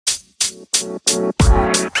Dude,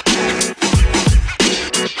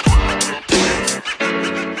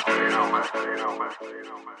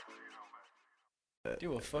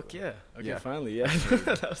 well, fuck yeah. Okay, Yeah. finally, yeah.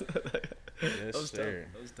 that was, Yes, was tough. sir.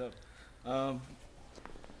 That was tough. Um,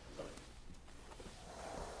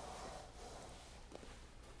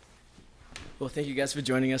 well, thank you guys for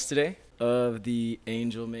joining us today of the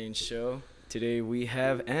Angel Main Show. Today we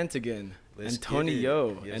have Antigon, Let's get Antonio,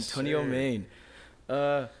 it. Yes, Antonio sir. Main.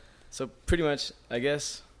 So pretty much, I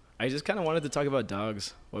guess, I just kind of wanted to talk about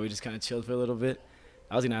dogs while we just kind of chilled for a little bit.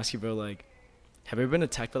 I was gonna ask you, bro, like, have you ever been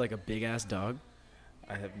attacked by like a big ass dog?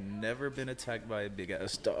 I have never been attacked by a big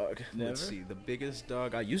ass dog. Never? Let's see. The biggest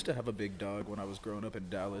dog. I used to have a big dog when I was growing up in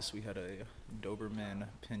Dallas. We had a Doberman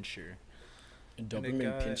Pinscher. A And it Doberman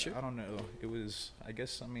got- Pinscher? I don't know. It was, I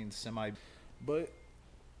guess, semi. But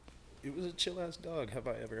it was a chill ass dog. Have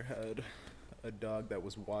I ever had a dog that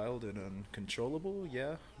was wild and uncontrollable?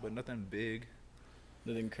 Yeah, but nothing big.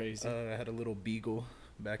 Nothing crazy. I had a little beagle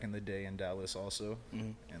back in the day in Dallas also,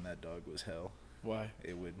 Mhm. and that dog was hell. Why?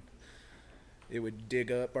 It would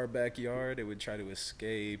dig up our backyard. It would try to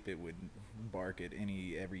escape. It would bark at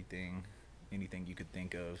anything you could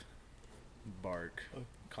think of. Bark.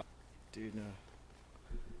 Dude, no.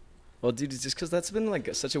 Well, dude, it's just because that's been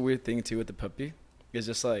like such a weird thing too with the puppy. It's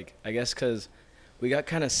just like, I guess because we got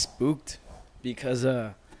kind of spooked because,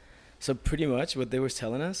 so pretty much what they were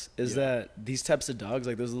telling us is Yeah. that these types of dogs,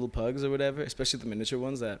 like those little pugs or whatever, especially the miniature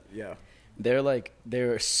ones, that Yeah.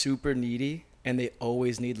 they're super needy and they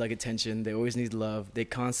always need like attention. They always need love. They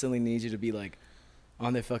constantly need you to be like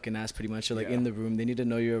on their fucking ass pretty much, or like Yeah. in the room. They need to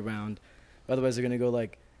know you're around. Otherwise, they're going to go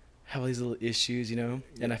like, have all these little issues, you know?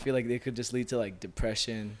 And I feel like they could just lead to like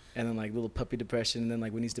depression and then like little puppy depression. And then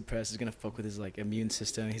like when he's depressed, he's gonna fuck with his like immune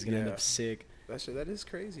system. He's gonna end Yeah. up sick. That is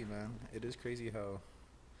crazy, man. It is crazy how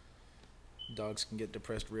dogs can get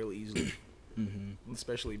depressed real easily, Mm-hmm.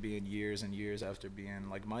 especially being years and years after being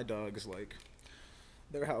like my dogs. Like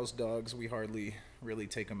they're house dogs. We hardly really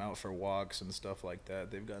take them out for walks and stuff like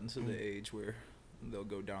that. They've gotten to the age where they'll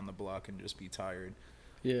go down the block and just be tired.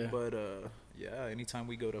 Yeah. But yeah, anytime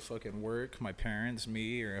we go to fucking work, my parents,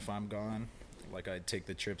 me, or if I'm gone, like I'd take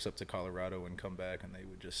the trips up to Colorado and come back, and they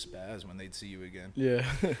would just spaz when they'd see you again. Yeah.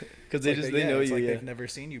 Because they Like just they know it's you. like Yeah. they've never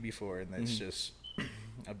seen you before, and it's Mhm. just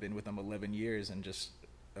I've been with them 11 years, and just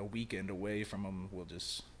a weekend away from them will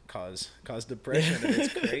just cause depression. And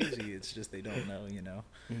it's crazy. It's just they don't know, you know.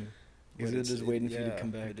 Mhm. But They're just waiting for you to yeah,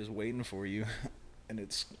 come back. They're just waiting for you. And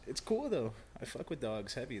it's cool though. I fuck with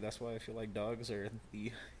dogs heavy. That's why I feel like dogs are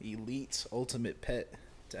the elite ultimate pet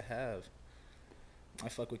to have. I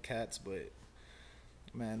fuck with cats, but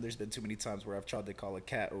man, there's been too many times where I've tried to call a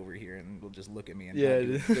cat over here and will just look at me and Yeah,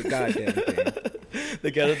 not do the goddamn thing.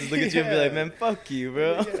 The cat will just look at you and be like, Yeah. "Man, fuck you,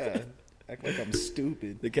 bro." Yeah, act like I'm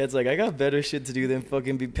stupid. The cat's like, "I got better shit to do than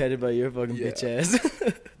fucking be petted by your fucking Yeah. bitch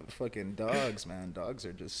ass." Fucking dogs, man. Dogs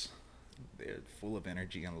are just they're full of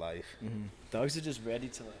energy and life. Mm-hmm. Dogs are just ready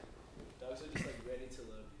to like. Dogs are just like ready to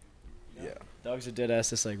love you. Yeah. Dogs are dead ass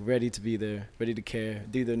just like ready to be there, ready to care.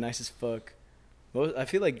 Dude, they're nice as fuck. Most, I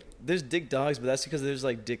feel like there's dick dogs, but that's because there's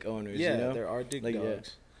like dick owners. Yeah, you know? there are dick Like, yeah.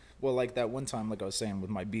 dogs. Well, like that one time, like I was saying with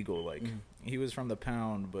my beagle, like Mhm. he was from the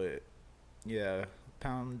pound, but yeah,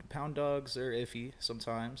 pound dogs are iffy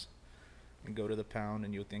sometimes. You go to the pound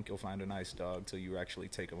and you'll think you'll find a nice dog till you actually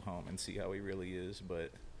take him home and see how he really is.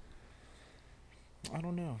 But I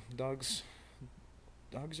don't know, dogs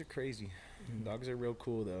are crazy. Mhm. Dogs are real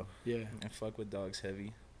cool though. Yeah. I fuck with dogs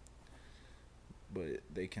heavy. But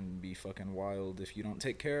they can be fucking wild if you don't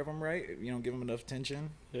take care of them right. If you don't give them enough attention.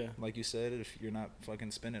 Yeah. Like you said, if you're not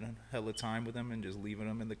fucking spending a hella time with them and just leaving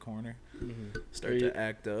them in the corner, Mm-hmm. start to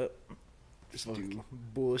act up, just Fuck. do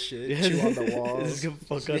bullshit, Yeah. chew on the walls. Just go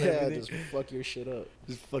fuck on yeah, everything. just fuck your shit up.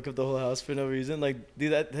 Just fuck up the whole house for no reason. Like,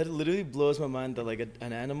 dude, that literally blows my mind that like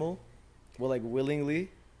an animal will like willingly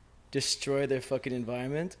destroy their fucking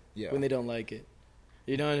environment Yeah. when they don't like it.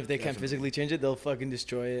 You know, and if they can't Definitely. physically change it, they'll fucking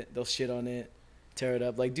destroy it. They'll shit on it, tear it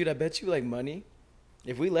up. Like, dude, I bet you like money.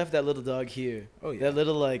 If we left that little dog here, Oh, yeah. that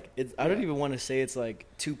little like, it's, I don't Yeah. even want to say it's like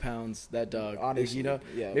 2 pounds. That dog, Honestly, you know,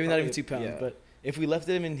 yeah, maybe not even probably- 2 pounds, yeah. but if we left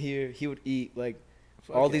him in here, he would eat like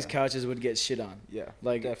Fuck all yeah. these couches would get shit on. Yeah,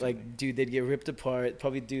 Like, definitely. dude, they'd get ripped apart.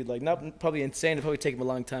 Probably, dude, like, not probably insane. It'd probably take him a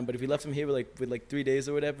long time. But if we left him here with 3 days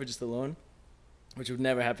or whatever, just alone, which would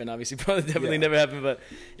never happen, obviously, probably definitely Yeah. never happen. But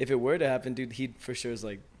if it were to happen, dude, he'd for sure is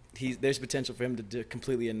like, there's potential for him to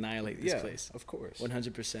completely annihilate this yeah, place. of course.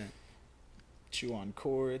 100%. Chew on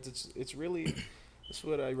cords. It's really That's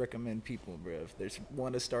what I recommend people, bro. If they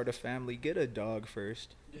want to start a family, get a dog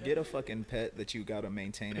first. Get a fucking pet that you gotta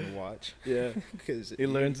maintain and watch. Yeah. Because He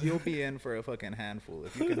learns. you'll be in for a fucking handful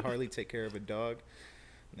if you can hardly take care of a dog,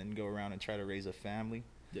 and then go around and try to raise a family.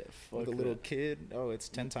 Yeah, With fuck a little that. kid, oh, it's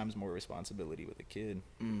 10 times more responsibility with a kid.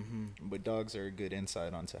 Mm-hmm. But dogs are a good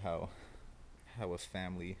insight onto how a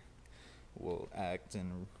family will act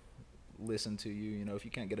and listen to you. You know, if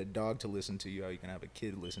you can't get a dog to listen to you, how you can have a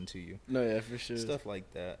kid listen to you? No, yeah, for sure. Stuff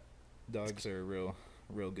like that. Dogs are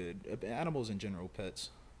real good. Animals in general, pets,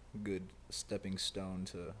 good stepping stone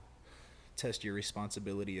to test your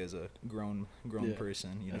responsibility as a grown Yeah.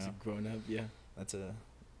 person. You As know, a grown up, yeah. that's a.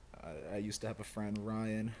 I used to have a friend,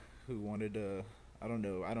 Ryan, who wanted to. I don't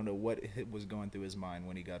know what was going through his mind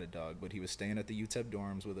when he got a dog, but he was staying at the UTEP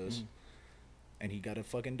dorms with us, and he got a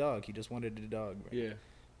fucking dog. He just wanted a dog. Bro. Yeah.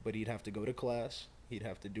 But he'd have to go to class. He'd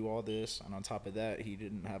have to do all this, and on top of that, he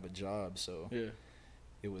didn't have a job. So Yeah.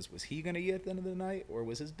 it was he gonna eat at the end of the night, or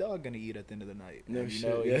was his dog gonna eat at the end of the night? No and, you shit,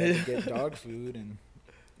 know, yeah. he had to get dog food, and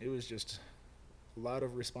it was just a lot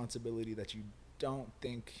of responsibility that you don't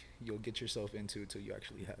think you'll get yourself into until you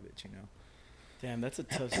actually have it. You know. Damn, that's a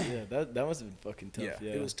tough. Yeah, that must have been fucking tough.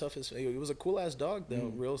 Yeah. It was tough as it was a cool ass dog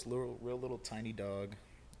though, Mm. real little tiny dog,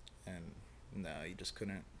 and no, you just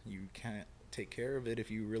couldn't. You can't take care of it if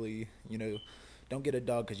you really, you know, don't get a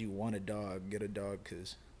dog because you want a dog. Get a dog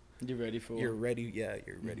because You're ready for you're one. ready. Yeah,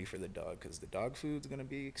 you're Mm. ready for the dog because the dog food's gonna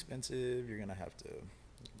be expensive. You're gonna have to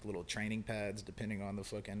little training pads depending on the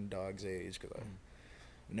fucking dog's age. Because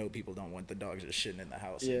I know people don't want the dogs just shitting in the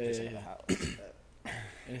house. Yeah, and pissing yeah, in the yeah. house.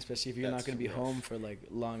 And especially if you're not That's gonna be rough. home for like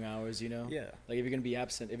long hours, you know. Yeah. Like if you're gonna be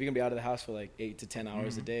absent, if you're gonna be out of the house for like 8 to 10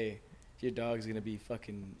 hours a Mhm. day, your dog's gonna be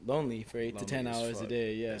fucking lonely for 8 to 10 Lonely as hours a fuck.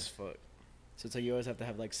 day. Yeah. As fuck. So it's like you always have to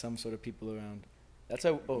have like some sort of people around. That's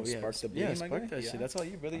how. Oh yeah. Spark the Yeah, beam, my spark guy? that shit. Yeah. That's all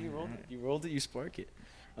you, brother. You rolled it. Alright. You rolled it. You spark it.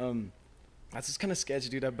 That's just kind of sketchy,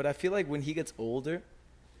 dude. But I feel like when he gets older,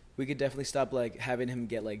 we could definitely stop like having him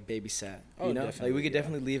get like babysat. Oh, You know, like definitely, we could yeah,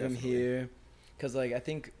 definitely leave him definitely. here, cause like I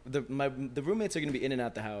think the roommates are gonna be in and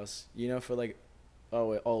out the house. You know, for like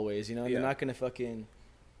always. You know, and Yeah. they're not gonna fucking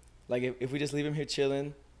like if we just leave him here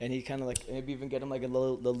chilling and he kind of like maybe even get him like the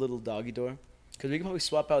little doggy door, cause we can probably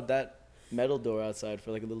swap out that metal door outside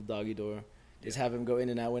for like a little doggy door. Just Yeah. have him go in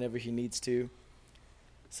and out whenever he needs to.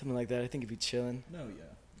 Something like that. I think if he's chilling. No, yeah.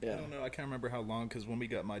 Yeah. I don't know. I can't remember how long because when we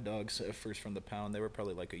got my dogs at first from the pound, they were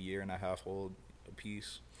probably like a year and a half old a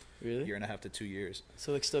piece. Really? Year and a half to 2 years.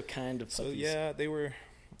 So like still kind of So puppies. yeah, they were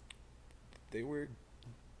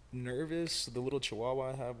nervous. The little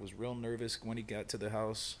Chihuahua I have was real nervous when he got to the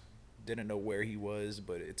house. Didn't know where he was,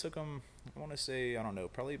 but it took them. I want to say I don't know,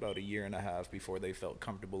 probably about a year and a half before they felt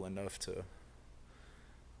comfortable enough to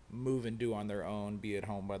move and do on their own, be at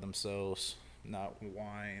home by themselves, not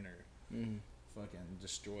whine or Mm. fucking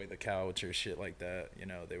destroy the couch or shit like that. You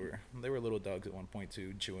know, they were little dogs at one point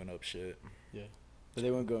too, chewing up shit. Yeah. But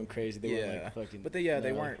they weren't going crazy. They weren't like fucking. But they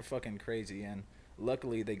no. weren't fucking crazy, and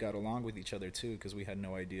luckily they got along with each other too, because we had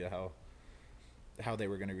no idea how they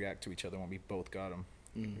were gonna react to each other when we both got them.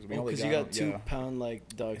 Mm. we Oh, only because you got got 'em, yeah. 2-pound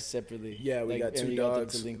like dogs separately. Yeah, we Like, got and 2 you got them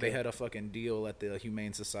to dogs. link They up. had a fucking deal at the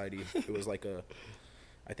Humane Society. It was like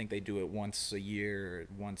I think they do it once a year, or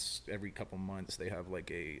once every couple months. They have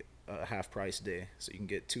like a half price day, so you can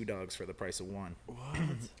get 2 dogs for the price of 1. What?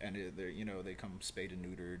 And they come spayed and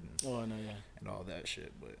neutered Oh no, yeah. and all that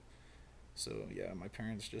shit. But so yeah, my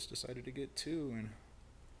parents just decided to get 2, and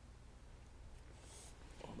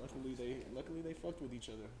luckily they fucked with each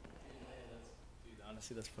other. Dude,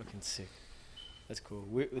 honestly, that's fucking sick. That's cool.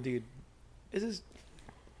 Dude, is this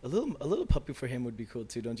a little puppy for him would be cool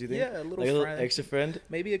too, don't you think? Yeah, a little like a little friend. extra friend.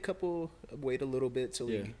 Maybe wait a little bit till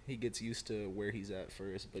Yeah. he gets used to where he's at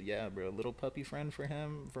first. But yeah, bro, a little puppy friend for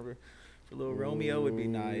him, for little Romeo would be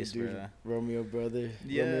nice, dude. bro. Romeo brother.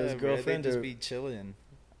 Yeah, Romeo's bro, girlfriend they'd just or be chilling.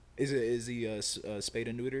 Is he spayed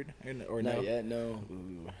and neutered or not no? yet? No.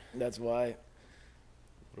 Ooh, That's why.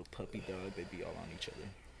 little puppy dog, they'd be all on each other.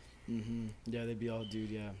 Yeah, they'd be all dude.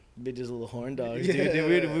 Yeah, they'd just little horn dogs, Yeah.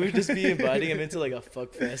 dude. We would just be inviting him into like a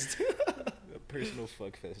fuck fest, A personal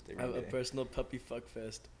fuck fest every a day. personal puppy fuck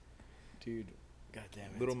fest, dude. God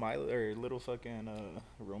damn it. Little fucking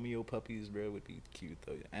Romeo puppies, bro, would be cute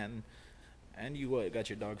though. And you got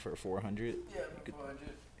your dog for 400? Yeah,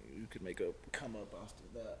 You could make a come up after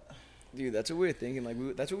that. dude. That's what we were thinking.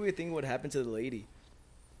 That's what we were thinking would happen to the lady,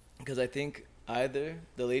 because I think either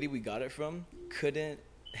the lady we got it from couldn't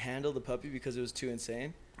handle the puppy because it was too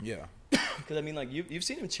insane. Yeah. Because I mean, like you've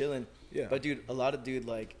seen him chilling, Yeah. but dude, a lot of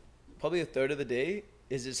like probably a third of the day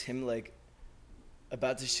is just him like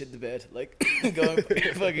about to shit the bed, like going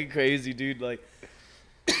fucking crazy, dude. Like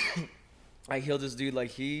like he'll just do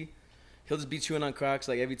like he'll just be chewing on Crocs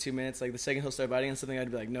like every 2 minutes. Like the second he'll start biting on something,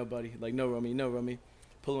 I'd be like, no, buddy, like no, Romy, no, Romy.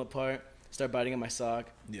 Pull him apart, start biting on my sock,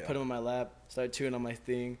 Yeah. put him on my lap, start chewing on my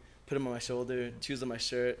thing, put him on my shoulder, chews on my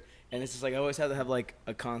shirt. And it's just like I always have to have like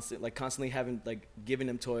a constant, like constantly having like giving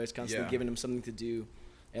him toys, constantly Yeah. giving him something to do,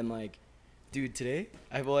 and like, dude, today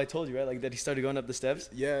I told you right, like that he started going up the steps.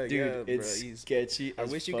 Yeah, Dude, yeah, it's bro. sketchy. I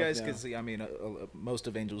as wish you fuck guys now. could see. I mean, most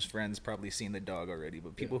of Angel's friends probably seen the dog already,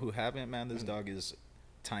 but people who haven't, man, this Mhm. dog is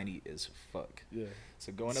tiny as fuck. Yeah,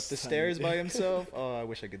 So going up the It's stairs tiny. by himself, oh, I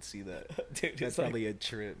wish I could see that. dude, That's it's like, probably a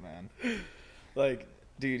trip, man. like,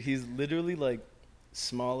 dude, he's literally like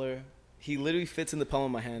smaller. He literally fits in the palm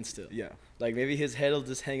of my hand still. Yeah, Like maybe his head will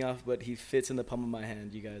just hang off, but he fits in the palm of my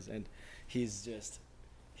hand, you guys. And he's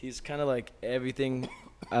kind of like everything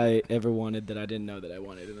I ever wanted that I didn't know that I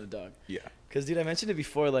wanted in a dog. yeah, Cause dude, I mentioned it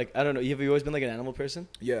before. Like I don't know, have you always been like an animal person?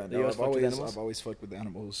 yeah. You No, always fucked with animals? I've always fucked with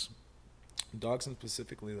animals. Dogs, and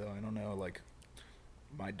specifically though, I don't know. Like,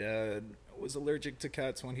 my dad was allergic to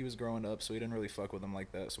cats when he was growing up, so he didn't really fuck with them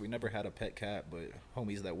like that. So we never had a pet cat, but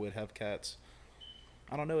homies that would have cats,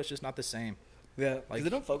 I don't know. It's just not the same. Yeah, Like, like they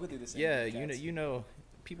don't fuck with you the same. Yeah, with cats. you know,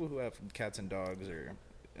 people who have cats and dogs or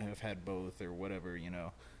have had both or whatever,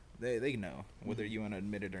 they know whether Mhm. you want to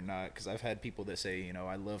admit it or not. Because I've had people that say,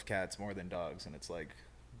 I love cats more than dogs, and it's like,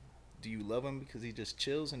 do you love him because he just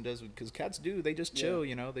chills and does? Because cats do, they just chill,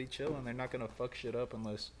 they chill and they're not gonna fuck shit up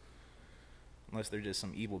unless they're just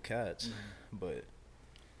some evil cats. Mhm. But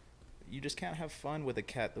you just can't have fun with a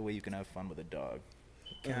cat the way you can have fun with a dog.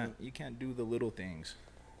 You can't do the little things,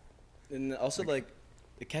 And also like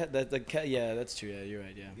the cat. Yeah, that's true. Yeah, you're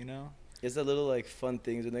right. Yeah. you know. It's the little like fun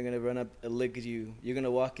things when they're gonna run up and lick you. You're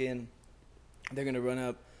gonna walk in, they're gonna run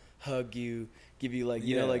up, hug you, give you like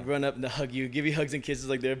Yeah. like run up and hug you, give you hugs and kisses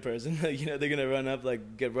like they're a person. They're gonna run up like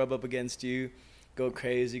rub up against you, go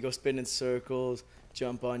crazy, go spin in circles,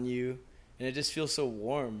 jump on you, and it just feels so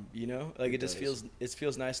warm. Like It it just does.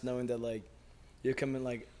 feels nice knowing that like you're coming.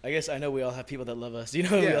 Like I guess I know we all have people that love us. We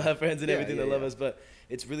all Yeah. have friends and Yeah, everything yeah, that love yeah. us, but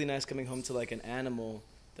it's really nice coming home to like an animal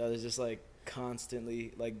that is just like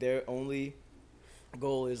constantly like their only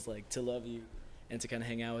goal is like to love you and to kind of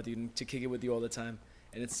hang out with you and to kick it with you all the time,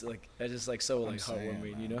 and it's like that's just like so I'm like saying,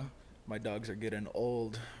 heartwarming, man. My dogs are getting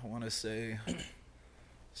old, I want to say.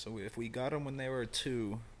 So if we got them when they were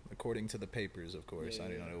 2, according to the papers, of course, Yeah, I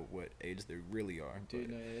yeah. don't know what age they really are. Dude,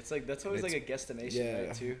 but no, it's like that's always like a guesstimation,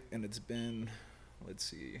 right? Too. and it's been, let's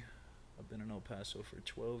see, I've been in El Paso for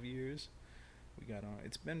 12 years. We got on.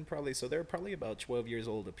 It's been probably, so they're probably about 12 years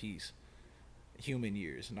old apiece. Human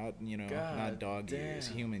years, not not God dog years,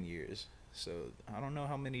 damn. human years. So I don't know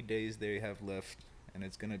how many days they have left, and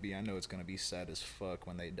I know it's gonna be sad as fuck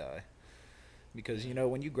when they die. Because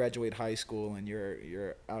when you graduate high school and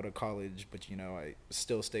you're out of college, but I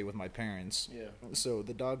still stay with my parents. Yeah. So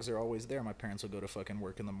the dogs are always there. My parents will go to fucking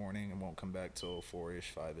work in the morning and won't come back till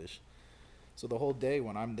 4-ish, 5-ish. So the whole day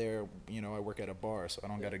when I'm there, I work at a bar, so I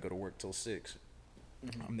don't got to go to work till 6.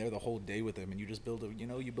 Mhm. I'm there the whole day with them, and you just build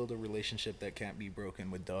a relationship that can't be broken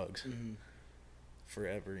with dogs Mhm.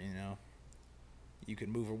 forever. You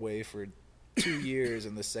can move away for 2 years,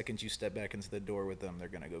 and the second you step back into the door with them, they're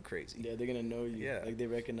gonna go crazy. Yeah, they're gonna know you. Yeah. Like they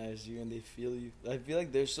recognize you and they feel you. I feel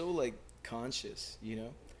like they're so like conscious,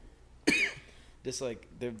 Just like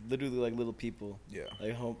they're literally like little people. Yeah.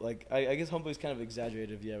 Like I guess Homeboy's kind of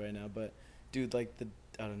exaggerated, yeah, right now, but dude, like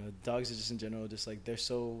I don't know, dogs are just in general just like they're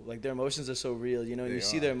so like their emotions are so real, and They you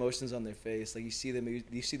see are. their emotions on their face, like you see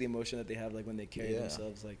the emotion that they have like when they carry Yeah.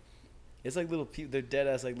 themselves, like it's like little people, they're dead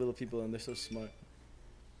ass like little people, and they're so smart.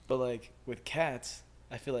 But like with cats,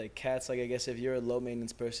 I feel like cats, like I guess if you're a low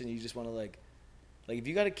maintenance person, you just want to like if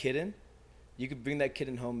you got a kitten, you could bring that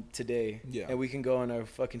kitten home today, Yeah. and we can go on our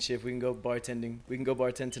fucking shift. We can go bartending. We can go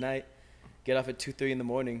bartend tonight. Get off at 2-3 in the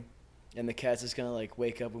morning, and the cat's just gonna like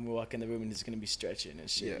wake up when we walk in the room, and he's gonna be stretching and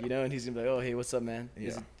shit, Yeah. And he's gonna be like, "Oh, hey, what's up, man?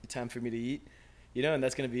 Is Yeah. it time for me to eat?" And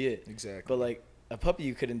that's gonna be it. Exactly. But like a puppy,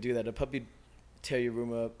 you couldn't do that. A puppy tear your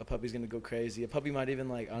room up. A puppy's gonna go crazy. A puppy might even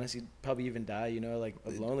like honestly probably even die. Like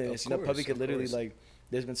of loneliness. Of A puppy course, could of literally course. like.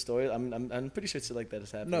 There's been stories. I'm pretty sure shit like that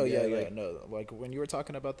has happened. No, yeah, like, no. Like when you were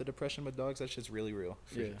talking about the depression with dogs, that's just really real.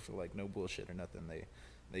 Yeah. For like no bullshit or nothing.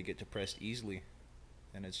 They get depressed easily,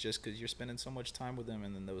 and it's just because you're spending so much time with them,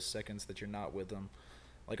 and then those seconds that you're not with them.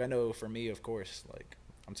 Like I know for me, of course, like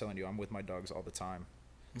I'm telling you, I'm with my dogs all the time.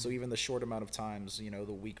 So Mhm. even the short amount of times, the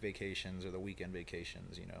week vacations or the weekend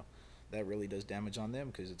vacations, that really does damage on them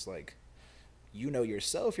because it's like you know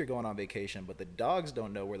yourself you're going on vacation, but the dogs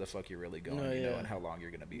don't know where the fuck you're really going, No, you know, yeah. and how long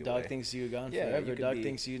you're gonna be Dog away. thinks you're gone Yeah, you forever. could Dog be-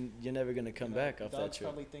 thinks you're never gonna come back off that Dogs trip.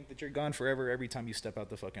 probably think that you're gone forever every time you step out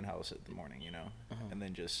the fucking house in the morning, you know, Uh-huh. and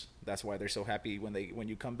then just that's why they're so happy when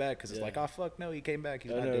you come back, because it's Yeah. like, oh fuck no, he came back,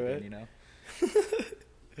 he's I not know, dipping, right? you know.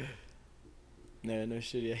 No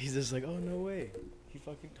shit. Yeah, he's just like, oh no way. He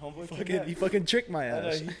fucking homeboy came Fucking, back. he fucking tricked my I know,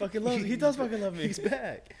 ass. he fucking loves. He does fucking love me. He's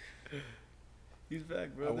back. He's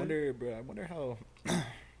back, bro. I wonder how.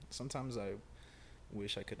 Sometimes I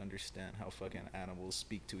wish I could understand how fucking animals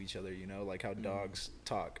speak to each other. You know, like how dogs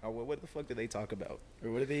talk. Oh, what the fuck do they talk about?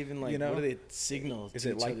 Or what do they even like? You know? What do they signal? Is to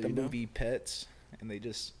it each like other, the you know? movie Pets, and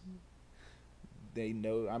they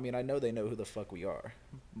know? I mean, I know they know who the fuck we are,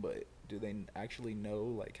 but do they actually know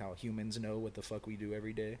like how humans know what the fuck we do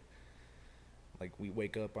every day? Like we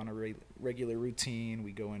wake up on a regular routine,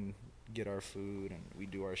 we go and get our food and we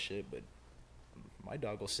do our shit, but my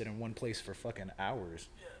dog will sit in one place for fucking hours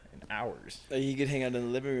and hours. Like, he could hang out in the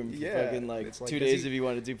living room for Yeah, fucking like it's like, 2 does days he- if he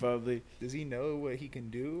wanted to, probably. Does he know what he can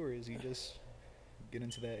do, or is he just getting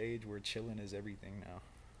to that age where chilling is everything now?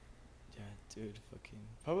 Yeah, dude, fucking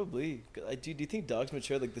probably. Do you think dogs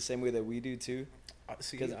mature like the same way that we do too?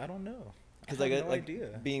 See, 'Cause- I don't know. Because I like have no like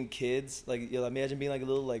idea. being kids, like imagine being like a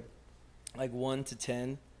little like 1 to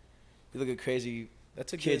 10. You look at crazy.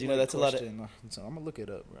 That's a kids, good, you know, like, that's a lot of- question. So I'm gonna look it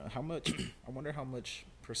up, bro. How much? I wonder how much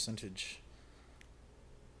percentage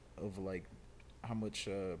of like how much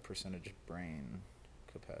percentage brain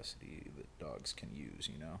capacity that dogs can use.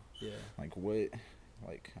 You know, Yeah. like what?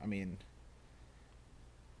 Like I mean,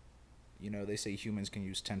 you know, they say humans can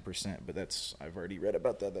use 10%, but I've already read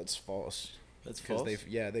about that. That's false. That's Because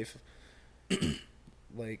false. they've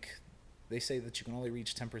like they say that you can only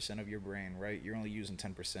reach 10% of your brain, right? You're only using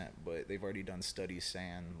 10%, but they've already done studies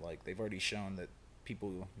saying like they've already shown that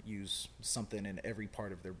people use something in every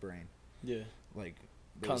part of their brain. Yeah. Like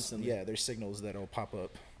Constantly. Yeah, there's signals that'll pop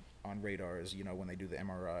up on radars, you know, when they do the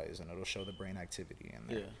MRIs, and it'll show the brain activity,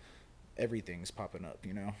 and Yeah. everything's popping up,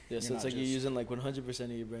 you know. Yeah. So You're it's not like you're just- using like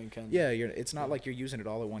 100% of your brain, kind of. Yeah, it's not like you're using it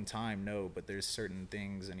all at one time, no, but there's certain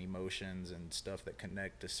things and emotions and stuff that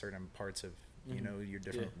connect to certain parts of, you Mhm. know, your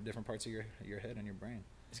different parts of your head and your brain.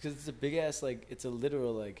 It's because it's a big ass like it's a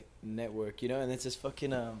literal like network, you know, and it's just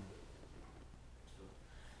fucking and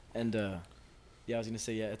yeah, I was gonna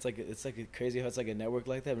say yeah, it's like crazy how it's like a network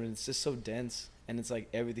like that, but it's just so dense and it's like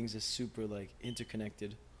everything's just super like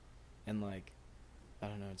interconnected, and like I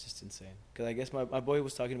don't know, it's just insane. Cause I guess my boy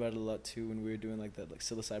was talking about it a lot too when we were doing like that like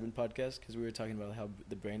psilocybin podcast, cause we were talking about how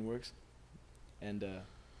the brain works, and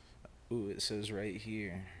Ooh, it says right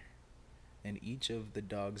here. In each of the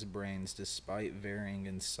dog's brains, despite varying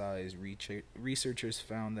in size, researchers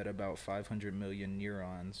found that about 500 million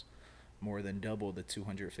neurons, more than double the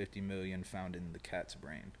 250 million found in the cat's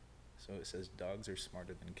brain. So it says dogs are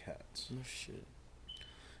smarter than cats. no shit.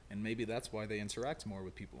 And maybe that's why they interact more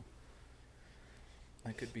with people.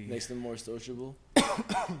 That could be. Makes them more sociable.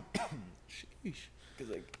 Sheesh. Cause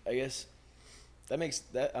like I guess that makes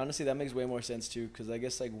way more sense too. Cause I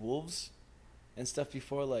guess like wolves and stuff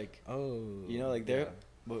before like Oh. you know like they're yeah.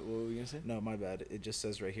 what were you gonna say? No, my bad. It just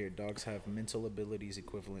says right here, dogs have mental abilities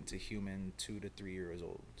equivalent to human 2 to 3 years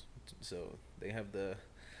old. So they have the.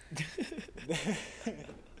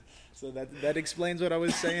 So that explains what I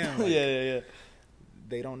was saying. Like, yeah.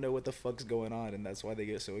 They don't know what the fuck's going on, and that's why they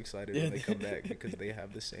get so excited Yeah. when they come back, because they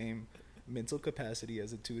have the same mental capacity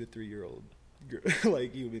as a 2 to 3 year old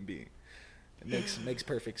like human being. It makes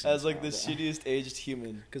perfect sense. As like the shittiest aged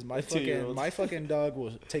human. Because a 2-year-old. my fucking dog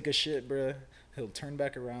will take a shit, bruh. He'll turn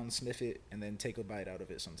back around, sniff it, and then take a bite out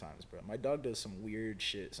of it sometimes, bro. My dog does some weird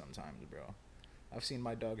shit sometimes, bro. I've seen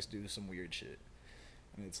my dogs do some weird shit.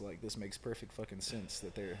 And it's like, this makes perfect fucking sense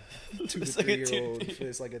that they're 2 to It's like a 3 year old. 2 to 3.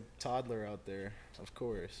 It's like a toddler out there, of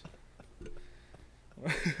course.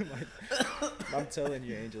 I'm telling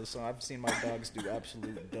you, Angel. So I've seen my dogs do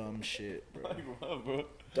absolute dumb shit, bro. Wow, bro.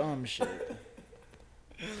 Dumb shit.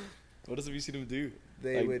 What else have you seen him do?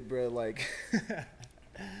 They Like- would, bro, like.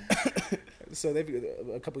 So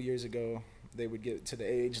a couple years ago, they would get to the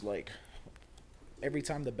age like. Every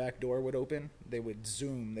time the back door would open, they would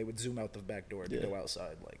zoom out the back door to Yeah. go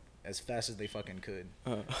outside, like as fast as they fucking could.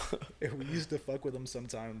 Uh, And we used to fuck with them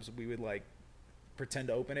sometimes. We would like pretend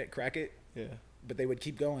to open it, crack it, yeah. but they would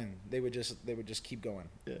keep going. They would just keep going,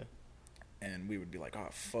 Yeah. and we would be like, "Oh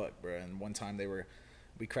fuck, bro!" And one time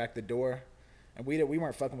we cracked the door, and we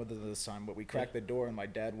weren't fucking with it this time, but we cracked the door, and my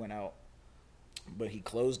dad went out, but he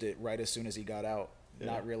closed it right as soon as he got out. Yeah.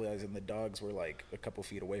 Not Not realizing the dogs were like a couple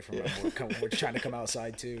feet away from Yeah. him. We're trying to come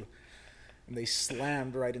outside too. and they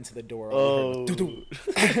slammed right into the door. Oh,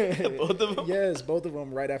 both of them. Yes, both of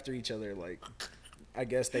them right after each other. Like, I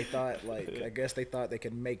guess they thought they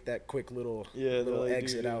could make that quick little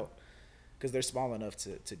exit out because they're small enough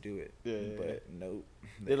to do it. Yeah, but nope.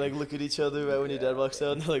 They like look at each other right when your dad walks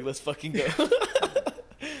out, and they're like, "Let's fucking go."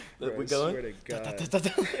 Bro, we going? Swear to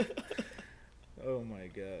God. Oh my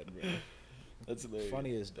God, bro. That's hilarious.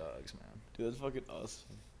 Funniest dogs, man. Dude, that's fucking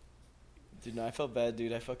awesome. Dude, no, I felt bad,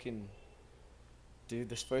 dude. Dude,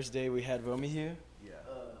 this first day we had Romy here. Yeah.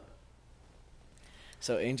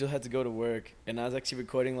 So Angel had to go to work, and I was actually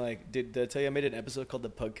recording, like, did I tell you I made an episode called The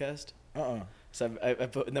Pugcast? So I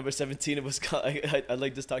put number 17, it was called, I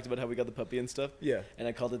like just talked about how we got the puppy and stuff. Yeah. And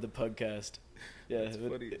I called it The Pugcast. Yeah. That's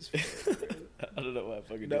funny as fuck. I don't know why I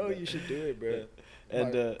fucking No, did that. you should do it, bro. Yeah.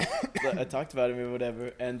 And I talked about him or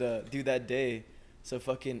whatever, and dude, that day, so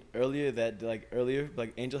fucking earlier,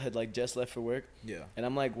 like Angel had like just left for work. Yeah. And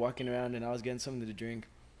I'm like walking around and I was getting something to drink.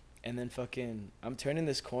 And then fucking I'm turning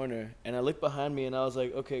this corner and I look behind me and I was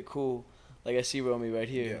like, okay, cool. Like I see Romy right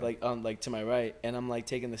here, like to my right, and I'm like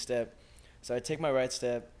taking the step. So I take my right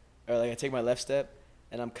step, or like I take my left step,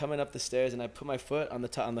 and I'm coming up the stairs and I put my foot on the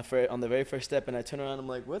top on the very first step and I turn around and I'm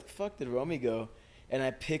like, where the fuck did Romy go? And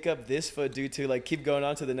I pick up this foot, dude, to like keep going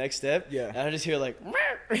on to the next step. Yeah. And I just hear like,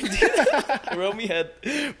 Romy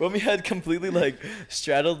had completely like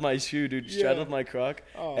straddled my shoe, dude, straddled my croc.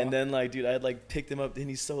 Aww. And then like, dude, I had like picked him up and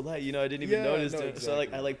he's so light, you know, I didn't even notice. No, Dude. exactly. So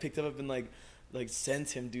like, I like picked him up and like sent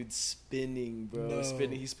him, dude, spinning, bro. No.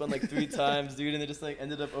 Spinning. He spun like 3 times, dude, and it just like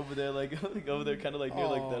ended up over there, like over there, kind of like near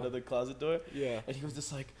like that other closet door. Yeah. And he was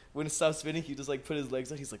just like, when it stopped spinning, he just like put his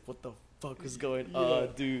legs out. He's like, what the fuck is going Yeah. on,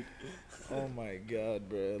 dude? Oh my God,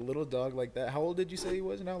 bro. A little dog like that. How old did you say he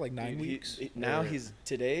was now? Like 9 weeks? Now he's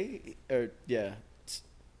today, or yeah.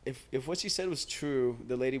 If what she said was true,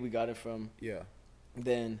 the lady we got it from, Yeah.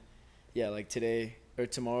 then yeah, like today or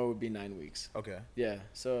tomorrow would be 9 weeks. Okay. Yeah.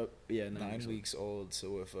 So yeah, 9 weeks old.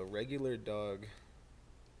 So if a regular dog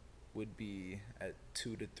would be a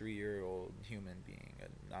 2 to 3 year old human being,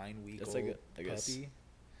 a 9-week That's old like I guess. puppy,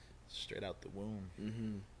 straight out the womb.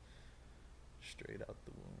 Mm-hmm. Straight out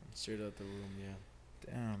the womb. Straight out the womb,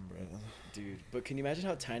 yeah. Damn, bro. Dude, but can you imagine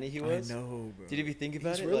how tiny he was? I know, bro. Did you think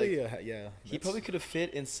about He's it? really, Like, he probably could have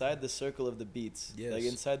fit inside the circle of the beats. Yes. Like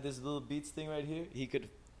inside this little beats thing right here, he could.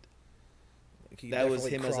 he that was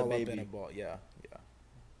definitely him as a crawl up in baby. ball. Yeah, yeah.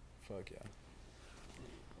 Fuck yeah.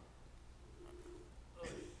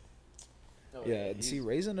 Oh, Yeah, and he's- see,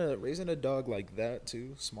 raising a dog like that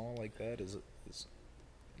too, small like that, is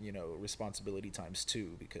responsibility times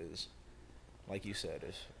 2, because, like you said,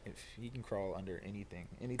 if he can crawl under anything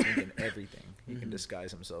and everything, he can Mhm.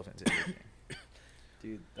 disguise himself into anything.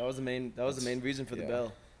 Dude, that was the main reason for the Yeah.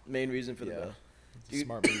 bell. Main reason for the Yeah. bell. It's a Dude.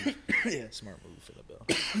 smart move. Yeah. Smart move for the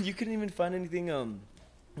bell. You couldn't even find anything.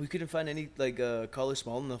 We couldn't find any like collars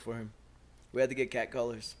small enough for him. We had to get cat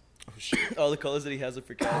collars. Oh shit. All the collars that he has are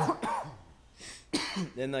for cats.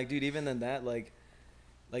 And like, dude, even then that like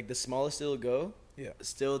the smallest it'll go, Yeah.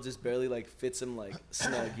 still just barely like fits him like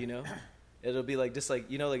snug, you know. It'll be like just like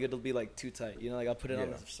like it'll be like too tight, you know. Like I'll put it on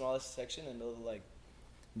Yeah. the smallest section and they'll be like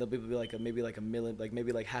maybe like a million, like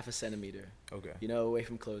maybe like half a centimeter, Okay. you know, away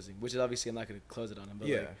from closing. Which is obviously I'm not gonna close it on him, but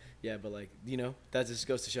Yeah. but like that just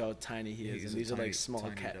goes to show how tiny he is. He's And a these are tiny- like small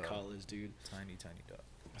tiny cat dog. collars, dude. Tiny dog.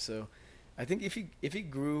 So, I think if he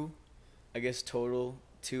grew, I guess total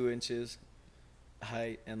 2 inches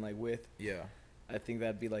height and like width, Yeah. I think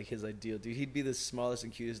that'd be like his ideal, dude. He'd be the smallest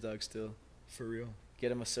and cutest dog still. For real.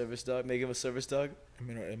 Get him a service dog, make him a service dog. I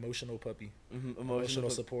mean, an emotional puppy. Mm-hmm. Emotional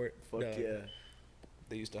support. Fuck dog. yeah.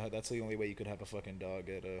 They used to have. That's the only way you could have a fucking dog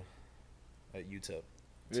at UTEP.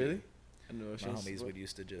 Really? I know. My homies would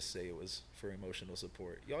used to just say it was for emotional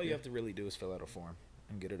support. All you Yeah. have to really do is fill out a form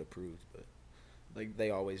and get it approved. But like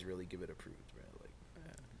they always really give it approved, bro. Like,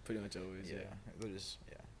 pretty much always. yeah, Yeah. they're just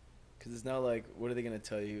Because it's not like, what are they gonna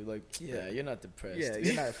tell you? Like, yeah, you're not depressed. yeah.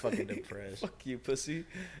 You're not fucking depressed. Fuck you, pussy.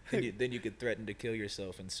 then you could threaten to kill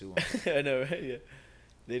yourself and sue them. I know, right? Yeah.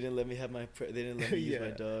 They didn't let me have they didn't let me use my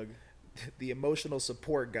Yeah. dog. The emotional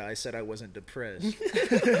support guy said I wasn't depressed.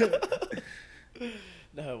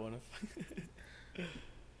 No, I wanna.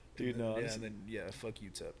 Dude, no, Yeah, honestly. and then fuck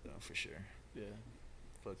UTEP though for sure. Yeah.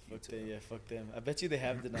 Fuck Fuck UTEP. them, yeah, fuck them. I bet you they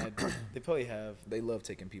have denied. They probably have. They love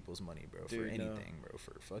taking people's money, bro, for Dude, no. anything, bro,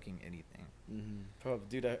 for fucking anything. Mm-hmm. Probably,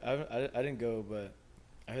 dude. I didn't go, but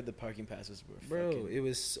I heard the parking passes were. Bro, fucking, it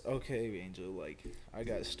was okay, Angel. Like, I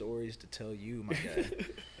got stories to tell you, my guy.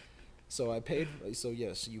 So I paid. So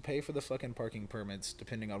yes, you pay for the fucking parking permits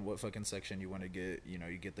depending on what fucking section you want to get. You know,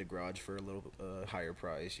 you get the garage for a little higher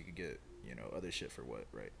price. You could get other shit for what,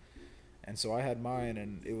 right? And so I had mine,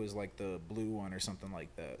 and it was like the blue one or something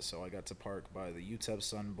like that. So I got to park by the UTEP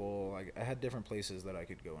Sun Bowl. I had different places that I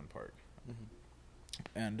could go and park.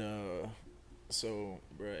 And so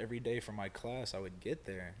bro, every day for my class, I would get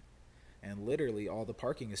there, and literally all the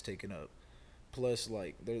parking is taken up. Plus,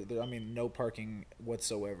 like, I mean, no parking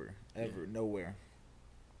whatsoever, ever, nowhere.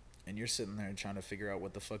 And you're sitting there trying to figure out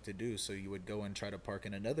what the fuck to do. So you would go and try to park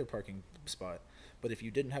in another parking spot. But if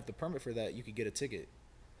you didn't have the permit for that, you could get a ticket.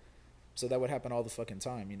 So that would happen all the fucking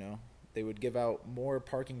time, you know? They would give out more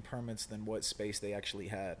parking permits than what space they actually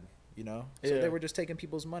had, you know? So they were just taking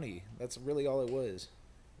people's money. That's really all it was.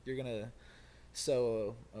 You're going to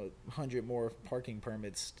sell 100 more parking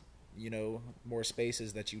permits, you know, more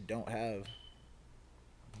spaces that you don't have,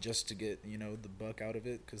 just to get, you know, the buck out of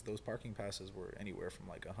it, because those parking passes were anywhere from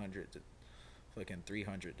like 100 to fucking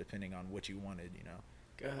 300 depending on what you wanted, you know.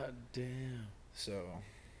 God damn. So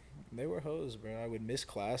they were hoes, bro. I would miss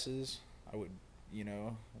classes. I would, you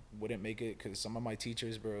know, wouldn't make it because some of my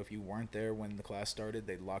teachers, bro, if you weren't there when the class started,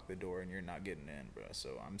 they'd lock the door and you're not getting in, bro.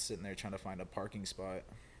 So I'm sitting there trying to find a parking spot,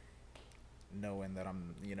 knowing that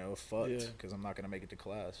I'm, you know, fucked because I'm not going to make it to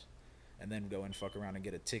class, and then go and fuck around and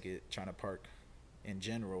get a ticket trying to park in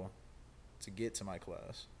general to get to my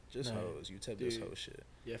class. Just hoes. UTEP does hoe shit.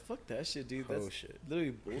 Yeah, fuck that shit, dude. Hoe That's shit.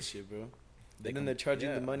 literally bullshit, bro. And then they charge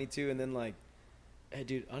you the money too, and then like, hey,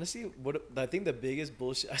 dude, honestly, what I think the biggest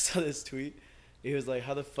bullshit, I saw this tweet. It was like,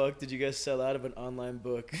 how the fuck did you guys sell out of an online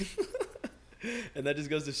book? And that just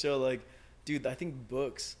goes to show, like, dude, I think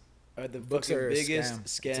books are the biggest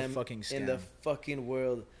scam in the fucking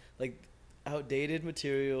world. Like, outdated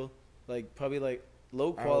material, like, probably like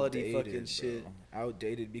low quality fucking shit.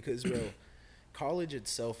 Outdated because, bro, college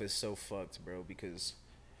itself is so fucked, bro, because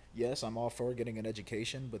yes, I'm all for getting an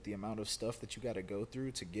education, but the amount of stuff that you got to go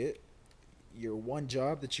through to get your one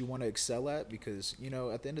job that you want to excel at, because, you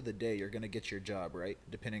know, at the end of the day, you're going to get your job, right?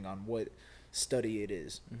 Depending on what study it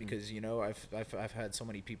is. Because, you know, I've had so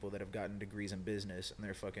many people that have gotten degrees in business and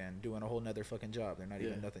they're fucking doing a whole nother fucking job. They're not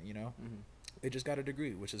even nothing, you know? They just got a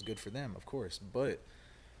degree, which is good for them, of course. But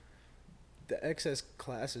the excess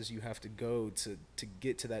classes you have to go to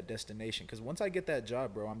get to that destination, because once I get that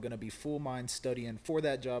job, bro, I'm gonna be full mind studying for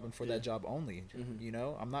that job and for that job only. You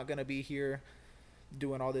know, I'm not gonna be here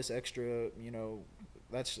doing all this extra, you know.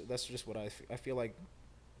 That's just what I feel like.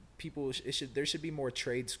 People, there should be more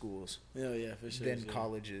trade schools for sure, than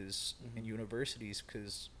colleges and universities,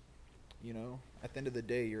 because, you know, at the end of the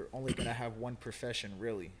day, you're only gonna have one profession,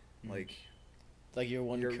 really. Like your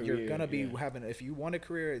one career. You're gonna be having, if you want a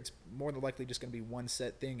career, it's more than likely just gonna be one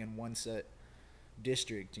set thing in one set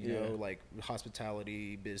district, you know, like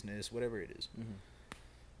hospitality, business, whatever it is.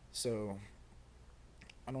 So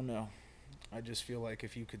I don't know. I just feel like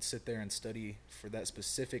if you could sit there and study for that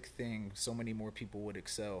specific thing, so many more people would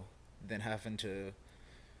excel than having to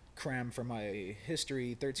cram for my history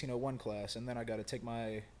 1301 class, and then I got to take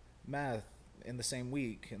my math in the same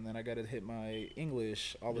week, and then I got to hit my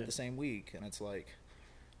English all in the same week. And it's like,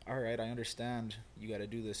 all right, I understand you got to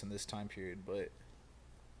do this in this time period, but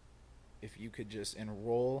if you could just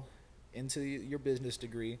enroll into your business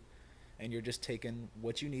degree and you're just taking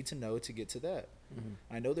what you need to know to get to that.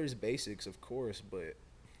 I know there's basics, of course, but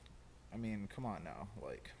I mean, come on now,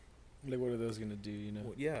 like what are those gonna do, you know?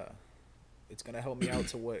 Well, yeah, it's gonna help me out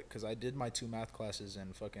to what, because I did my 2 math classes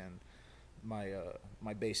and fucking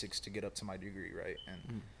my basics to get up to my degree, right?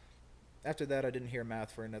 And after that, I didn't hear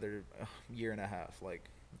math for another year and a half. Like,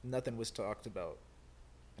 nothing was talked about,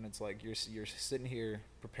 and it's like you're sitting here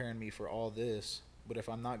preparing me for all this, but if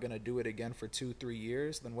I'm not gonna do it again for 2-3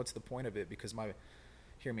 years, then what's the point of it? Because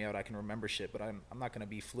hear me out, I can remember shit, but I'm not gonna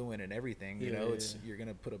be fluent in everything, you know. You're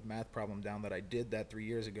gonna put a math problem down that I did that 3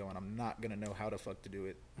 years ago, and I'm not gonna know how the fuck to do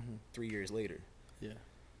it 3 years later.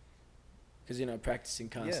 Because you're not practicing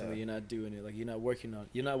constantly. You're not doing it, like you're not working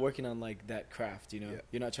on like that craft, you know.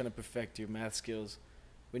 You're not trying to perfect your math skills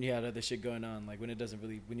when you had other shit going on, like when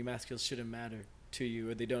your math skills shouldn't matter to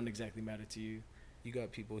you, or they don't exactly matter to you. You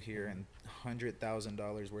got people here in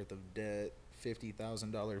 $100,000 worth of debt,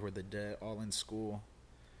 $50,000 worth of debt, all in school,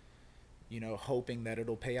 you know, hoping that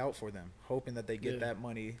it'll pay out for them, hoping that they get that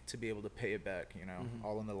money to be able to pay it back, you know,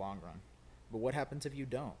 all in the long run. But what happens if you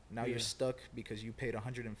don't? Now you're stuck because you paid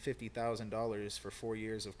 $150,000 for 4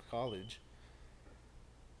 years of college,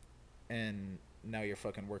 and now you're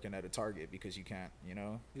fucking working at a Target because you can't, you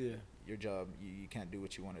know, your job, you can't do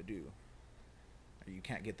what you want to do, or you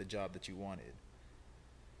can't get the job that you wanted.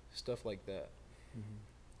 Stuff like that.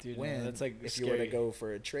 Dude, when that's like if scary. you were to go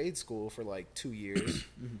for a trade school for like 2 years,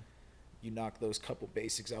 you knock those couple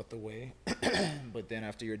basics out the way. But then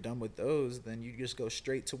after you're done with those, then you just go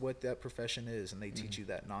straight to what that profession is, and they teach you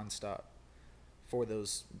that nonstop for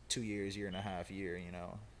those 2 years, year and a half, year. You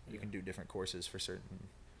know, you can do different courses for certain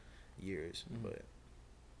years, but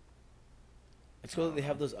it's cool that they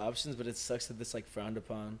have those options, but it sucks that it's like frowned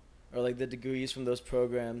upon, or like the degrees from those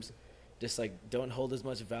programs just like don't hold as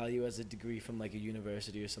much value as a degree from like a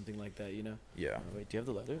university or something like that, you know? yeah. Wait, do you have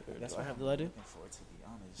the lighter? Or That's do I what have I'm the lighter? looking for, to be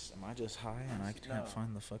honest. Am I just high and I can't No.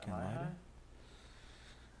 find the fucking Am I lighter? high?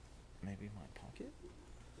 Maybe my pocket?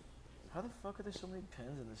 How the fuck are there so many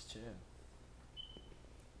pens in this chair?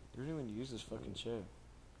 You don't even use this fucking chair.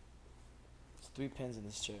 There's 3 pens in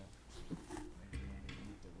this chair. Maybe you want to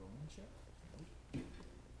eat the rolling chair?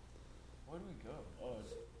 Where do we go? Oh,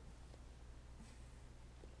 is it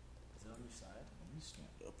on your side? Let me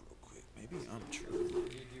stand up real quick. Maybe I'm true. Do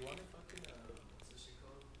you want to fucking, what's this shit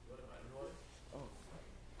called? What am I doing? Oh.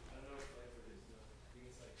 I don't know what flavor it is, though. I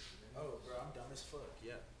think it's like. Oh, bro, I'm dumb as fuck.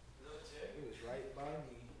 Yeah. Is that legit? It was right by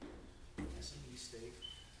me. That's a knee steak.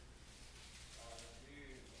 Dude.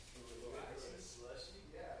 Ice and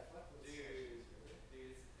slushy? Yeah, I fuck with dude, I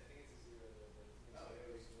think it's a 0 though, but it's gonna say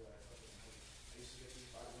it was 0. I used to get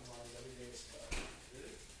these vitamin waters every day at Sprouts.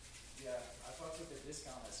 Really? Yeah, I fucked with the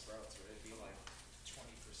discount at Sprouts where it'd be like 20%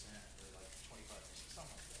 or like 25%,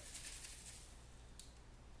 something like that.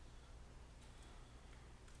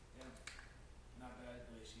 Yeah. Not bad,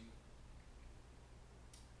 Glacier.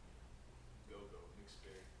 Go mixed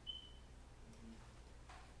berry.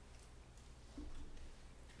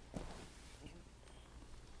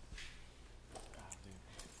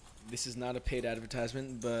 This is not a paid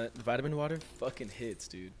advertisement, but vitamin water fucking hits,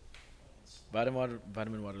 dude.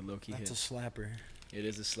 Vitamin water low key That's hits. a slapper. It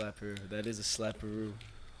is a slapper. That is a slapperoo.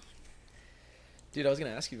 Dude, I was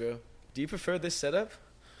gonna ask you, bro. Do you prefer this setup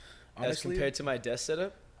as Honestly, compared to my desk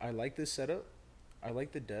setup? I like this setup. I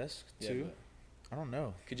like the desk too. but I don't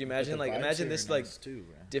know. could you But imagine, the like, vibes imagine here this, are like, nice too,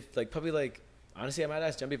 bro. probably like, honestly, I might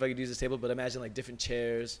ask Jumpy if I could use this table, but imagine like different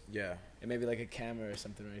chairs Yeah. and maybe like a camera or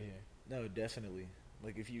something right here. No, definitely.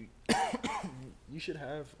 Like if you, you should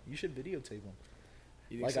videotape them.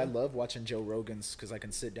 You think Like so? I love watching Joe Rogan's because I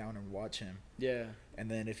can sit down and watch him. Yeah.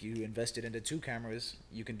 And then if you invest it into 2 cameras,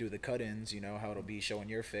 you can do the cut-ins. You know how it'll be showing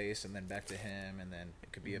your face and then back to him, and then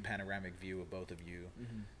it could be a panoramic view of both of you,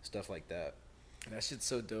 stuff like that. That shit's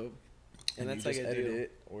so dope. And that's you like just a edit deal.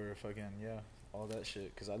 it or fucking all that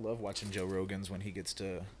shit. Because I love watching Joe Rogan's when he gets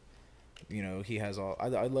to, you know, he has all. I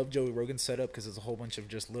love Joe Rogan's setup because it's a whole bunch of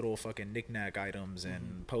just little fucking knickknack items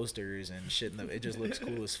and posters and shit. It just looks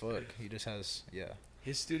cool as fuck. He just has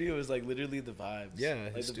His studio is like literally the vibes. Yeah,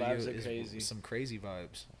 like his the studio vibes are is crazy. some crazy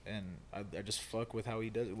vibes, and I just fuck with how he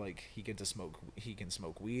does it. Like he can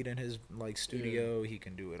smoke weed in his like studio. He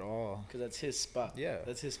can do it all. Cause that's his spot. Yeah.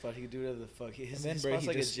 That's his spot. He can do whatever the fuck. His bro, spot's he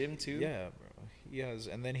like just- a gym too. Yeah, bro. He has,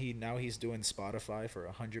 and then he's doing Spotify for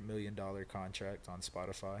 $100 million contract on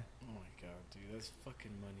Spotify. Oh my god, dude, that's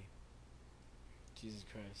fucking money. Jesus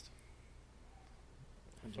Christ.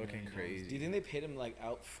 $100 Fucking million. crazy. Do you think they paid him like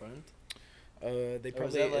out front? They Or is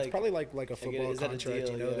probably that, it's like- probably like a football is that a contract.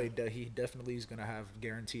 deal? You know, Yeah. he definitely is gonna have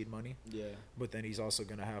guaranteed money, Yeah. but then he's also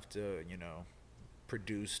gonna have to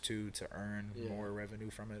produce to earn Yeah. more revenue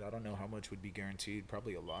from it. I don't know how much would be guaranteed.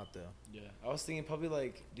 Probably a lot though. Yeah. I was thinking probably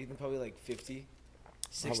like. Do you think probably like 50,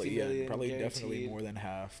 60 Probably, million probably definitely guaranteed? more than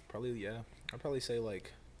half. Probably I'd probably say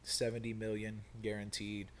like 70 million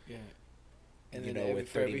guaranteed. Yeah. And You then know, with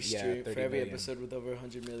for every 30 yeah, stream, 30 for every million. episode with over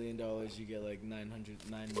 $100 million, you get like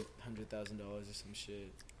 $900,000 or some shit.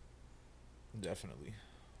 Definitely. You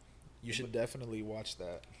Yeah, should but- definitely watch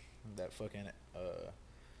that fucking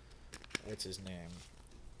what's his name?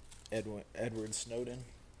 Edward Snowden.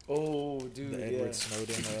 Oh, dude, The yeah. Edward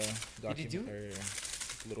Snowden Did he do document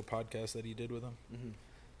or little podcast that he did with him. Mm-hmm.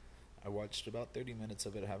 I watched about 30 minutes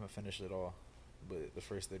of it. I haven't finished it all, but the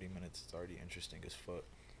first 30 minutes it's already interesting as fuck.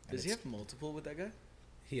 And Does he it's- have multiple with that guy?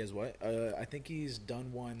 He has what? I think he's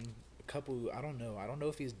done one. A couple. I don't know. I don't know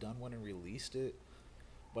if he's done one and released it,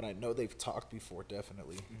 but I know they've talked before.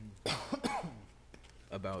 Definitely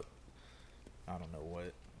about. I don't know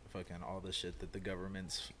what. Fucking all the shit that the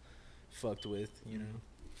government's fucked with. You know.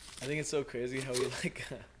 I think it's so crazy how he like,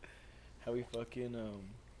 how he fucking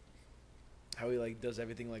how he like does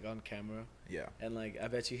everything like on camera, Yeah. and like I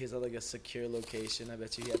bet you he's at like a secure location. I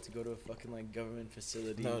bet you he had to go to a fucking like government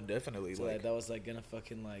facility. No, definitely. So Like that was like gonna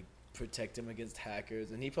fucking like protect him against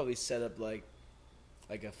hackers, and he probably set up like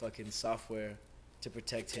a fucking software to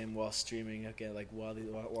protect him while streaming. Okay, like while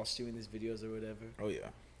streaming these videos or whatever. oh yeah,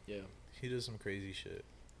 Yeah, he does some crazy shit.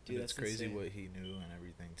 Dude, And it's that's crazy insane. what he knew and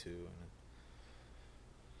everything too. And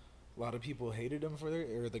A lot of people hated him for it,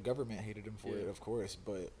 or the government hated him for Yeah. it, of course.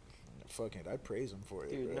 But fuck it, I'd praise him for it,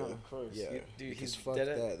 Dude, bro. no, of course. Yeah, Dude, because he's fuck dead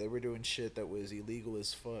at- that. They were doing shit that was illegal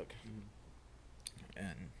as fuck,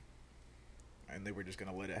 and they were just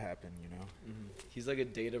gonna let it happen, you know. He's like a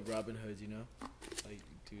data Robin Hood, you know? Like,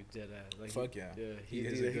 dude, dead ass. Like, Fuck yeah. Yeah, He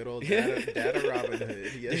is dude, a good old data Robin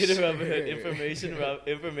Hood. Yes, data Robin Hood, sir.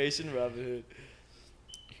 information Robin Hood.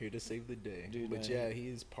 Here to save the day. Dude, but man. yeah,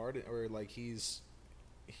 he's part of, or like he's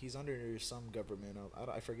under some government.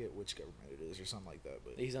 I forget which government it is or something like that.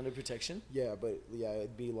 But He's under protection? yeah, but yeah,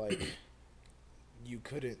 it'd be like you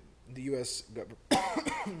couldn't. The U.S.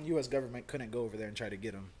 U.S. government couldn't go over there and try to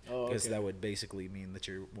get him Oh, because okay. that would basically mean that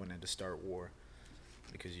you're wanting to start war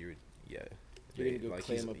because you're You're going to go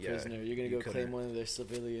claim a prisoner. You're going to go claim one of their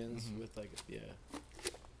civilians Mhm. with, like, yeah.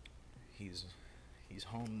 He's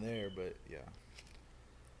home there, but yeah.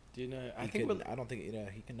 Dude, no, I He think could, I don't think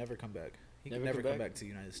he can never come back. He can Never never come come back? back to the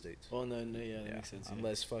United States. Oh, no, yeah, that makes sense. Yeah.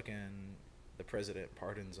 Unless fucking the president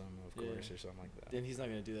pardons him, of Yeah. course, or something like that. Then he's not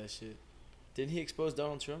going to do that shit. Didn't he expose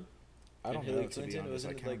Donald Trump? I and don't Hillary know, to be Clinton, honest. I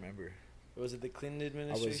wasn't it can't like- remember. Or was it the Clinton I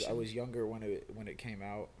administration? was younger when it came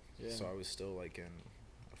out, Yeah. so I was still like in.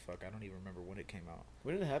 Fuck, I don't even remember when it came out.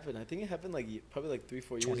 When did it happen? I think it happened like probably like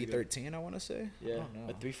 3-4 years ago. 2013, I want to say. Yeah, I don't know.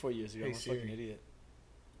 like 3-4 years ago. Hey, I'm a fucking Siri. idiot.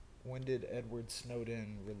 When did Edward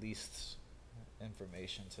Snowden release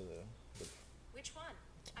information to the Which one?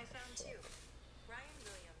 I found two. Ryan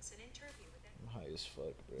Williams, an interview with I'm high as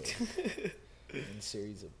fuck, bro. And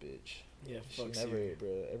Siri's a bitch. Yeah, She'll fuck never, Siri.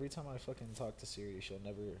 bro. Every time I fucking talk to Siri, she'll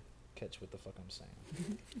never catch what the fuck I'm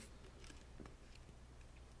saying.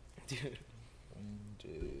 Dude. When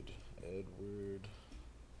did Edward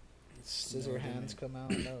Snowden, Scissorhands man. come out?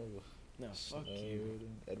 No. No, fuck you.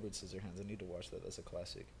 Snowden. Edward Scissorhands. I need to watch that. That's a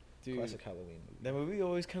classic. Dude, Classic Halloween movie. that movie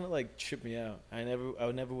always kind of like tripped me out. I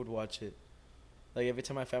never would watch it. Like every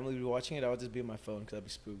time my family would be watching it, I would just be on my phone because I'd be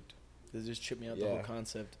spooked. It just tripped me out, the whole Yeah.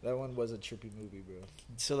 concept. That one was a trippy movie, bro.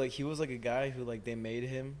 So like he was like a guy who like they made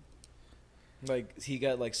him, like he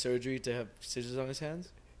got like surgery to have scissors on his hands.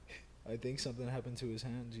 I think something happened to his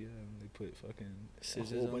hands, yeah, and they put fucking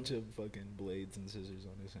Scissors a whole on bunch of fucking blades and scissors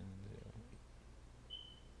on his hands, yeah.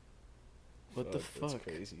 What the That's fuck?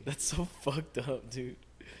 crazy. That's so fucked up, dude.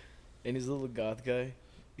 And his little goth guy,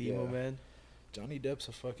 emo Yeah. man. Johnny Depp's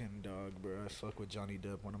a fucking dog, bro. I fuck with Johnny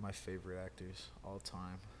Depp, one of my favorite actors all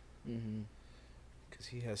time. Mm-hmm. Because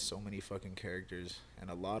he has so many fucking characters, and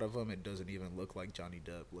a lot of them, it doesn't even look like Johnny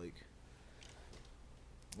Depp.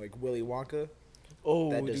 Like Willy Wonka,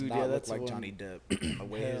 Oh, that does dude, not yeah, look that's like the one. Johnny Depp. The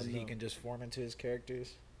way Hell he no. can just form into his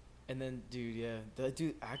characters. And then, dude, yeah,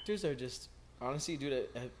 actors are just honestly, dude.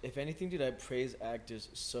 If anything, dude, I praise actors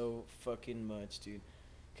so fucking much, dude.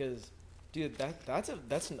 Cause, dude, that's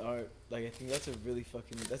an art. Like I think that's a really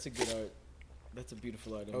that's a good art. That's a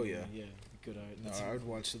beautiful art. I Oh, mean, yeah. yeah, good art. No, That's I would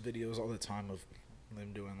watch the videos all the time of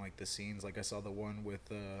them doing like the scenes. Like I saw the one with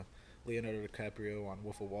Leonardo DiCaprio on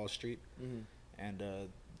Wolf of Wall Street, Mhm. and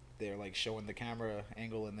they're like showing the camera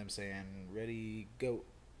angle and them saying "Ready, go,"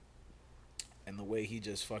 and the way he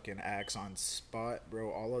just fucking acts on spot,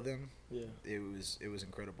 bro. All of them, Yeah. it was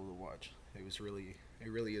incredible to watch. It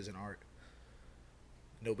really is an art.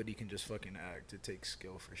 Nobody can just fucking act. It takes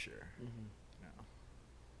skill for sure. Mhm. No,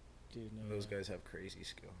 Dude, no. those yeah. guys have crazy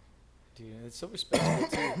skill. Dude, and it's so respectable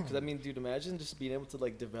too. Because I mean, dude, imagine just being able to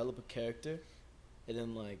like develop a character, and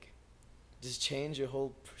then like, just change your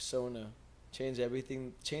whole persona, change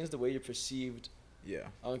everything, change the way you're perceived Yeah.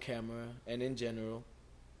 on camera and in general,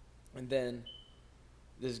 and then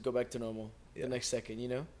just go back to normal Yeah. the next second. You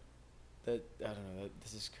know, that I don't know.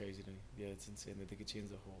 This is crazy to me. Yeah, it's insane that they could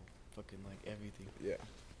change the whole fucking like everything. Yeah.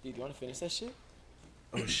 Dude, you want to finish that shit?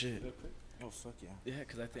 Oh shit. Real quick? Oh fuck yeah. Yeah,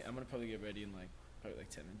 because I think I'm gonna probably get ready in like probably like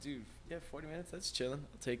 10 minutes. Dude, yeah, 40 minutes. That's chilling.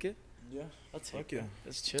 I'll take it. Yeah. I'll take Fuck it. yeah.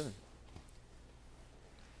 That's chilling.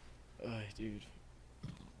 Oh, dude.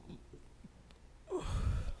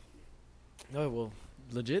 Oh well,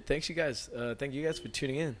 legit. Thanks you guys. Thank you guys for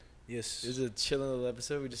tuning in. Yes. This is a chilling little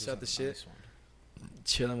episode. We just This shot the is a shit. nice one.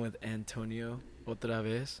 Chilling with Antonio otra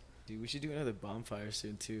vez. Dude, we should do another bonfire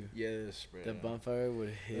soon too. Yes, bro. That bonfire would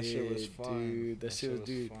hit. That shit was fun. Dude, that shit was,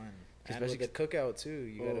 dude. fun. Especially And with the cookout too.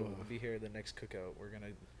 You gotta Oh. be here at the next cookout. We're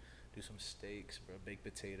gonna do some steaks, bro. Baked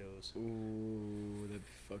potatoes. Ooh, that'd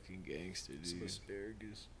be fucking gangster, Some dude.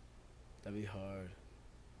 asparagus. That'd be hard.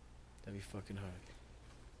 That'd be fucking hard.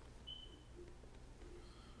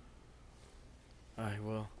 Alright,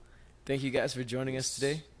 well, thank you guys for joining us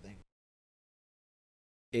today. Thank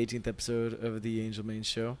 18th episode of the Angel Main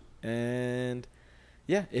Show. And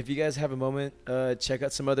yeah, if you guys have a moment, check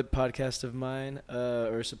out some other podcasts of mine,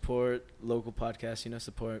 or support local podcasts.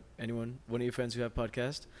 Support one of your friends who have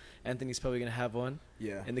podcasts. Anthony's probably gonna have one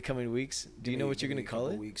Yeah. in the coming weeks. Do you know what you're gonna call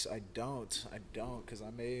it? Weeks. I don't, because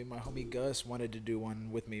my homie Gus wanted to do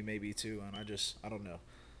one with me maybe too, and I don't know.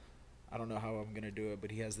 I don't know how I'm gonna do it,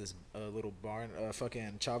 but he has this little barn,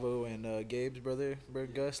 fucking Chavo and Gabe's brother,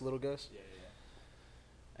 Gus, little Gus.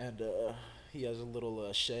 Yeah. And he has a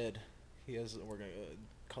little shed. We're gonna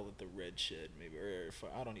call it the red shed, maybe,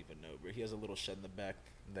 I don't even know, but he has a little shed in the back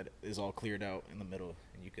that is all cleared out in the middle,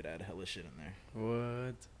 and you could add hella shit in there.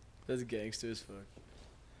 What? That's gangster as fuck.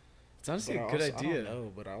 It's honestly But a good I idea. don't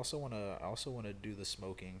know, but I also wanna do the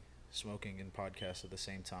smoking and podcast at the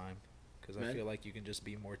same time, because I Man. feel like you can just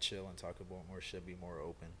be more chill and talk about more shit, be more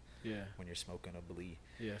open Yeah. when you're smoking a blee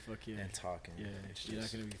Yeah. Fuck yeah. and talking. Yeah. It's You're not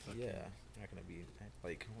just- gonna be fucking. Yeah, you're not gonna be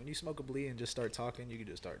like when you smoke a blee and just start talking. You can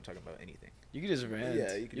just start talking about anything. You can just rant.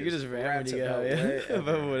 Yeah, you can just rant when you get about out. Yeah. whatever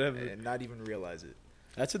About whatever. and not even realize it.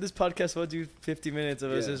 That's what this podcast was, dude. 50 minutes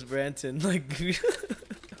of us Yeah. just ranting. Like,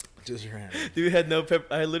 Just rant. dude, we had no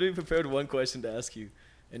prep. I literally prepared one question to ask you,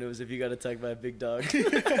 and it was if you got attacked by a big dog.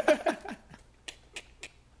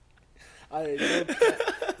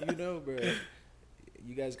 Bro.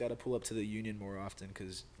 You guys got to pull up to the Union more often,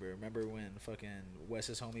 cause bro, remember when fucking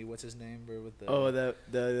Wes's homie, what's his name, bro, with the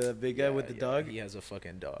the big guy with the dog? He has a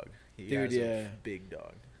fucking dog. He Dude, has yeah. a big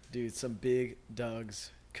dog. Dude, some big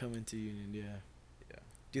dogs coming to Union, yeah. Yeah.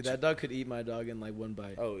 Dude, that dog could eat my dog in like one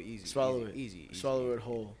bite. Oh, easy. Swallow easy, it. Easy. Swallow easy, it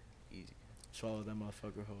whole. Easy. Swallow that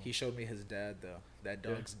motherfucker whole. He showed me his dad though. That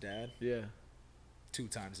Yeah. dog's dad, Yeah. 2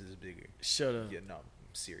 times as bigger. Shut up. Yeah, no, I'm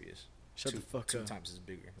serious. Shut the fuck two up. times as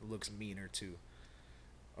bigger. Looks meaner too.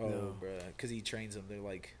 Oh, No. bruh, because he trains them. They're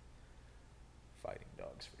like fighting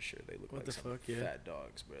dogs for sure. They look What like the some fuck, yeah. fat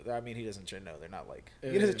dogs, bro. I mean, he doesn't train. No, they're not like.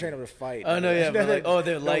 Yeah, He doesn't yeah. train them to fight. Oh, no, yeah, but like, oh,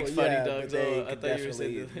 they're like fighting yeah, dogs. but they Oh, I could thought you were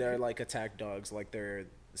saying definitely- that- they're like attack dogs. Like they're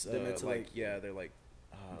meant to, like, yeah, they're like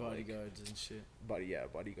Bodyguards and shit.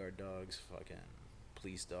 bodyguard dogs, fucking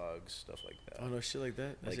police dogs, stuff like that. Oh, no, shit like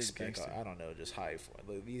that? That's Like just spec, gangster. I don't know, just high.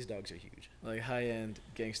 Like, these dogs are huge. Like high-end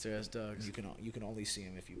gangster-ass dogs. You can only see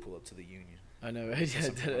them if you pull up to the Union. I know, right? That's Yeah,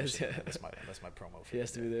 some that promotion, is, man. yeah. That's my promo for He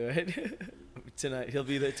has to the be day. there, right? Tonight. He'll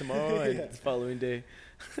be there tomorrow and Yeah. the following day.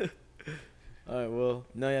 All right, well,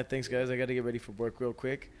 no, yeah, thanks, guys. I got to get ready for work real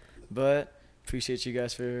quick. But appreciate you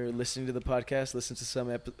guys for listening to the podcast. Listen to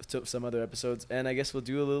some other episodes. And I guess we'll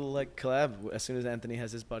do a little, like, collab as soon as Anthony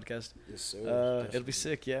has his podcast. Yes, sir. It'll Definitely. be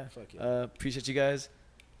sick, yeah. Fuck yeah. Appreciate you guys.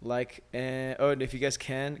 And if you guys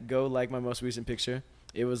can, go like my most recent picture.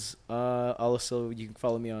 It was also, you can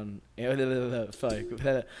follow me on my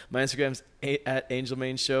Instagram's at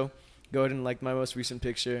Angelmain Show. Go ahead and like my most recent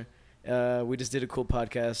picture. We just did a cool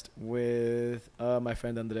podcast with my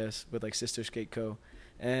friend Andres with like Sister Skate Co.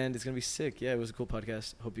 And it's gonna be sick. Yeah, it was a cool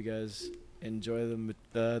podcast. Hope you guys enjoy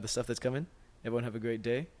the stuff that's coming. Everyone have a great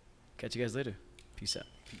day. Catch you guys later. Peace out.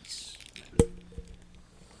 Peace.